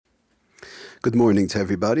Good morning to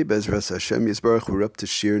everybody. Bezras Hashem Yisbarach. We're up to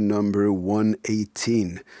Shir number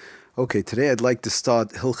 118. Okay, today I'd like to start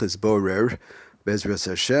Hilchas Borer. Bezras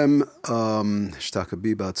Hashem,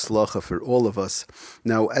 Shtaka Batzlacha for all of us.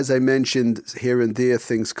 Now, as I mentioned, here and there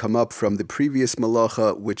things come up from the previous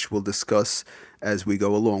Malacha, which we'll discuss as we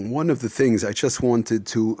go along. One of the things I just wanted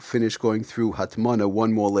to finish going through Hatmana,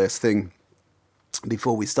 one more last thing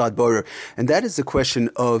before we start Borer, and that is the question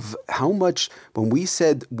of how much, when we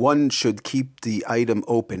said one should keep the item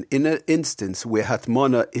open, in an instance where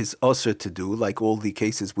Hatmana is usher to do, like all the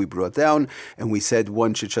cases we brought down, and we said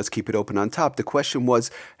one should just keep it open on top, the question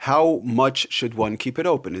was, how much should one keep it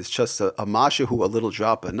open? Is just a mashahu, a little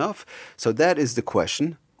drop, enough? So that is the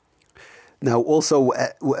question. Now, also,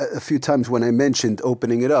 a few times when I mentioned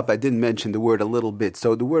opening it up, I didn't mention the word a little bit.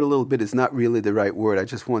 So the word a little bit is not really the right word. I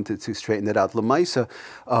just wanted to straighten it out. Lamaisa,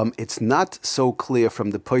 it's not so clear from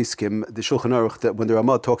the Poskim, the Shulchan Aruch, that when the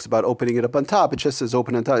Ramah talks about opening it up on top, it just says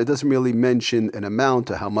open on top. It doesn't really mention an amount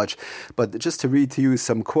or how much. But just to read to you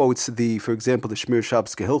some quotes, for example, the Shmir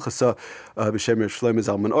Shabbos Gehilchasa, B'Shem Shlomo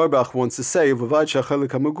Zalman Auerbach wants to say,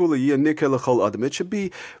 it should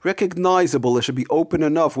be recognizable. It should be open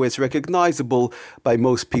enough where it's recognizable by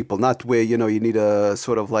most people, not where, you need a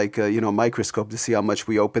sort of like a, microscope to see how much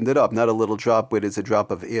we opened it up, not a little drop where there's a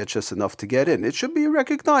drop of air just enough to get in. It should be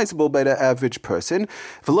recognizable by the average person.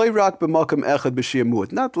 Not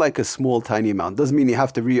like a small, tiny amount. Doesn't mean you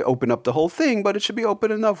have to reopen up the whole thing, but it should be open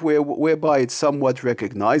enough whereby it's somewhat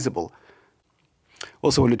recognizable.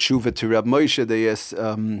 Also, in the tshuva to Rab Moshe, they ask, the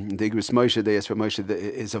Igros Moshe, they ask Rab Moshe,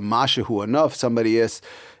 is a mashahu enough? Somebody asks,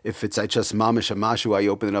 if it's just mamish a mashu, I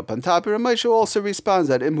open it up on top. And Rab Moshe also responds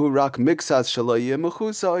that imhu rak mixas shaloyeh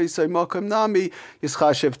mechusa isay makam nami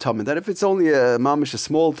yischashev tamen. That if it's only a mamish, a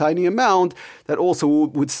small, tiny amount, that also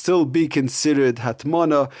would still be considered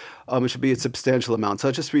hatmana. It should be a substantial amount. So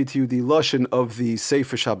I'll just read to you the lashon of the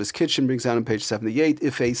Sefer Shabbos Kitchen, brings down on page 78.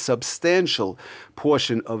 If a substantial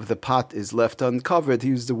portion of the pot is left uncovered, he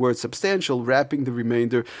used the word substantial, wrapping the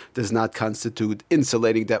remainder does not constitute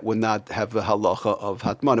insulating. That would not have a halacha of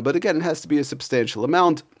hatmana. But again, it has to be a substantial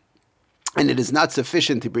amount. And it is not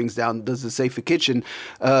sufficient, he brings down, does the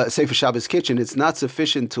Sefer Shabbos Kitchen, it's not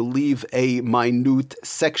sufficient to leave a minute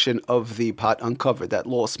section of the pot uncovered. That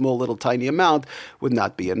small little tiny amount would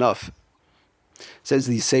not be enough. Says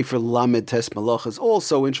the Sefer Lamed Tes Malach is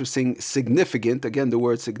also interesting, significant. Again, the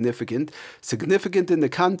word significant. Significant in the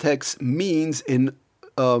context means in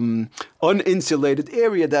uninsulated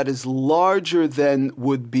area that is larger than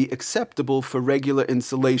would be acceptable for regular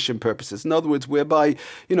insulation purposes. In other words, whereby,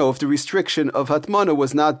 if the restriction of Hatmana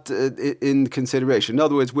was not in consideration. In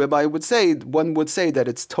other words, whereby one would say that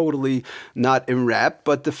it's totally not enwrapped,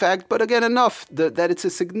 but again, enough that it's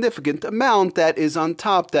a significant amount that is on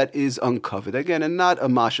top, that is uncovered. Again, and not a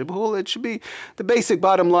mashabhul. It should be, the basic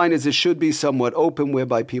bottom line is it should be somewhat open,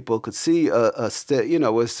 whereby people could see a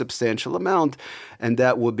substantial amount, and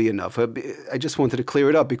that would be enough. I just wanted to clear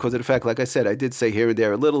it up because of the fact, like I said, I did say here and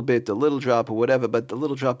there a little bit, a little drop or whatever, but the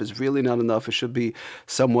little drop is really not enough. It should be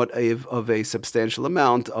somewhat of a substantial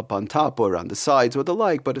amount up on top or on the sides or the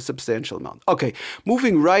like, but a substantial amount. Okay,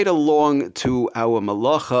 moving right along to our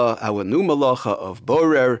malacha, our new malacha of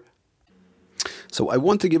Borer. So I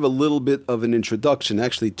want to give a little bit of an introduction,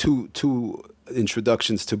 actually two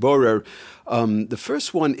introductions to Borer. The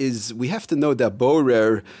first one is we have to know that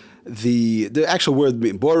Borer, the actual word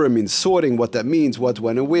borer means sorting. What that means, what,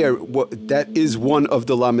 when, and where. That is one of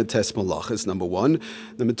the Lamed Tes Malachas. Number one.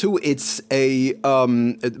 Number two, it's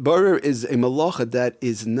borer is a malacha that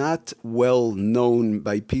is not well known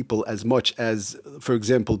by people as much as, for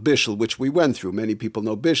example, bishul, which we went through. Many people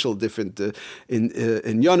know bishul, different in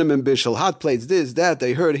yonim and bishul, hot plates, this, that.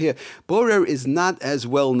 They heard here. Borer is not as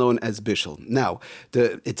well known as bishul. Now,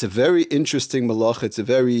 it's a very interesting malacha.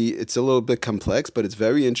 It's a little bit complex, but it's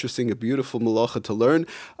very interesting. A beautiful malacha to learn.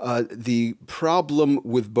 The problem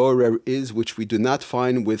with borer is, which we do not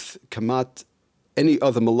find with kamat, any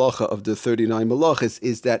other malacha of the 39 malachas,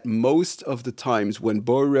 is that most of the times when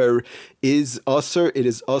borer is asur, it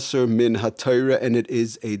is asur min haTorah, and it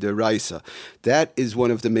is a deraisa. That is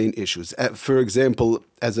one of the main issues. For example,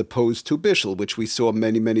 as opposed to bishul, which we saw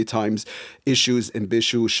many, many times, issues in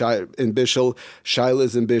bishul,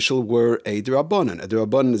 shilas in bishul were a derabanan. A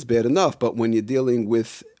derabanan is bad enough, but when you're dealing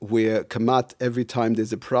with where kamat, every time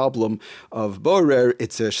there's a problem of borer,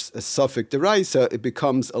 it's a suffix deraisa, it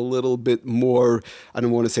becomes a little bit more, I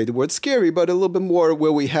don't want to say the word scary, but a little bit more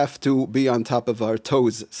where we have to be on top of our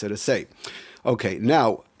toes, so to say. Okay,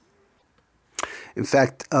 now, in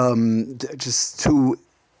fact, just two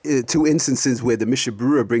instances where the Mishnah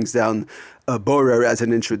Berurah brings down borer as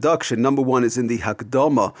an introduction. Number one is in the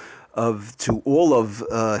Hakdama to all of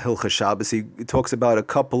Hilchos Shabbos. He talks about a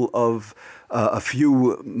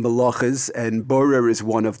few malachas, and borer is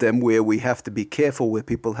one of them, where we have to be careful, where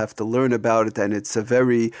people have to learn about it, and it's a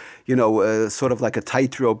very, sort of like a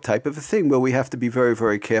tightrope type of a thing, where we have to be very,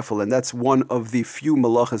 very careful, and that's one of the few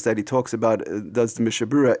malachas that he talks about, does the Mishnah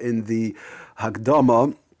Berurah in the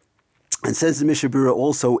Hagdama. And says the Mishnah Berurah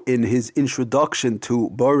also in his introduction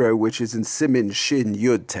to borer, which is in Simin Shin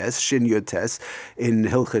Yud Tes in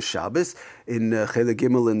Hilchos Shabbos, in Chelek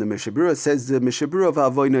Gimel in the Mishnah Berurah, says the Mishnah Berurah,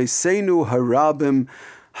 V'avonoseinu harabim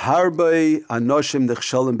Harbei anoshim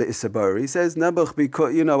nechshalim be'isabar. He says, Nebuch,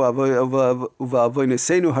 because harabim,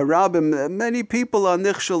 many people are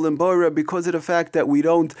nichshal in bara because of the fact that we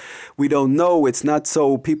don't know. It's not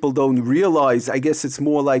so people don't realize. I guess it's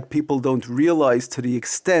more like people don't realize to the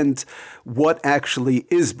extent what actually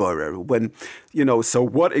is bara. When so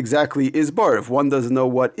what exactly is bara? If one doesn't know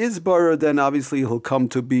what is bara, then obviously he'll come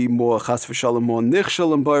to be more chas v'shalom, more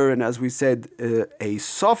nichshal in bara. And as we said, a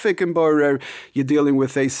suffix in bara, you're dealing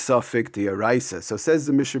with a suffix d'oraisa. So says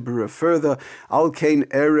the Mishnah Berurah further, al kain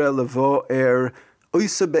ere levo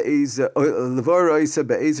Therefore,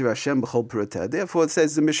 it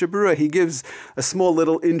says the Mishnah Berurah, he gives a small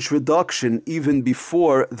little introduction even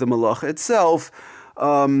before the malacha itself,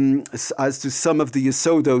 as to some of the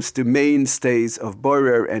yesodos, the mainstays of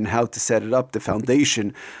borer, and how to set it up, the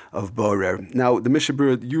foundation of borer. Now, the Mishnah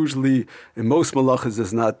Berurah usually, in most malachas,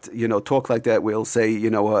 does not, talk like that. We'll say,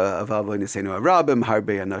 avavonisenu harabim,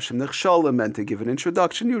 harbei anashim nechshalim, and to give an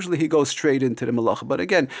introduction, usually he goes straight into the malacha. But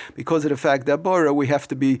again, because of the fact that borer, we have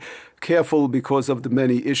to be careful because of the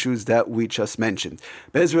many issues that we just mentioned.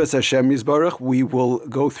 Be'ezras Hashem Yisbarach, we will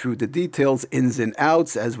go through the details, ins and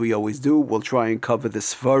outs, as we always do. We'll try and cover the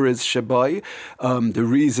Svaras Shabai, the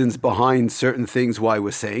reasons behind certain things, why we're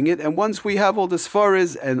saying it. And once we have all the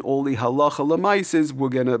Svaras and all the halacha lamaises, we're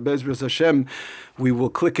going to, Be'ezras Hashem, we will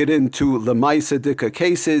click it into lamaisa dika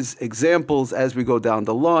cases, examples as we go down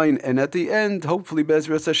the line. And at the end, hopefully,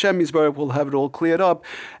 Be'ezras Hashem Yisbarach, we'll have it all cleared up,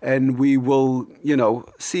 and we will,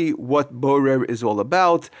 see what borer is all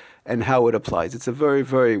about and how it applies. It's a very,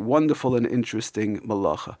 very wonderful and interesting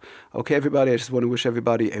malacha. Okay, everybody, I just want to wish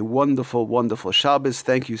everybody a wonderful, wonderful Shabbos.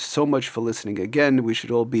 Thank you so much for listening again. We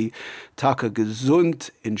should all be taka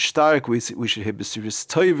gesund in stark. We should have besiris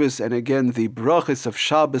toivus. And again, the brachas of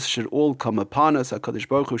Shabbos should all come upon us. HaKadosh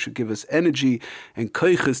Baruch Hu should give us energy and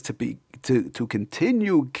koiches to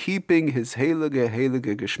continue keeping his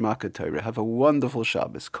heilige geschmacke Torah. Have a wonderful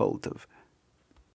Shabbos. Kol tov.